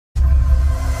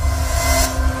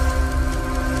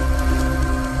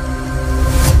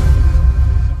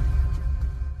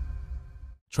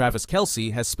Travis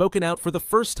Kelce has spoken out for the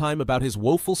first time about his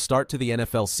woeful start to the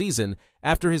NFL season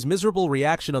after his miserable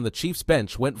reaction on the Chiefs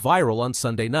bench went viral on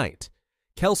Sunday night.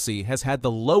 Kelce has had the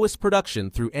lowest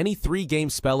production through any three-game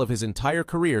spell of his entire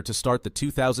career to start the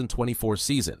 2024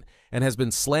 season and has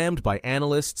been slammed by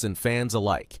analysts and fans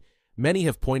alike. Many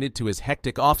have pointed to his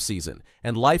hectic offseason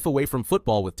and life away from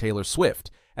football with Taylor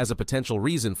Swift as a potential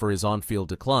reason for his on-field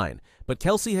decline, but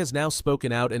Kelce has now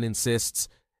spoken out and insists,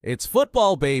 "It's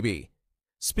football, baby!"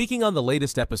 Speaking on the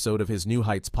latest episode of his New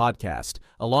Heights podcast,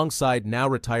 alongside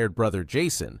now-retired brother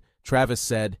Jason, Travis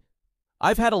said,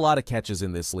 "I've had a lot of catches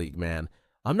in this league, man.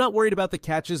 I'm not worried about the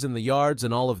catches and the yards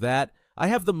and all of that. I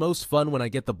have the most fun when I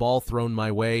get the ball thrown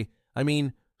my way. I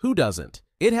mean, who doesn't?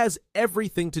 It has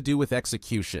everything to do with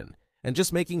execution. And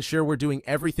just making sure we're doing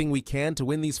everything we can to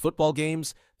win these football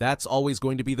games, that's always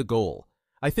going to be the goal.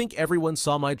 I think everyone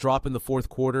saw my drop in the fourth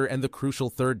quarter and the crucial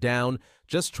third down,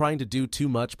 just trying to do too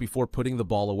much before putting the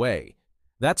ball away.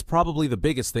 That's probably the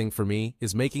biggest thing for me,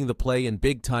 is making the play in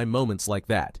big-time moments like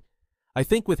that. I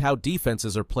think with how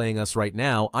defenses are playing us right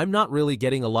now, I'm not really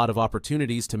getting a lot of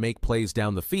opportunities to make plays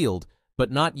down the field,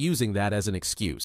 but not using that as an excuse."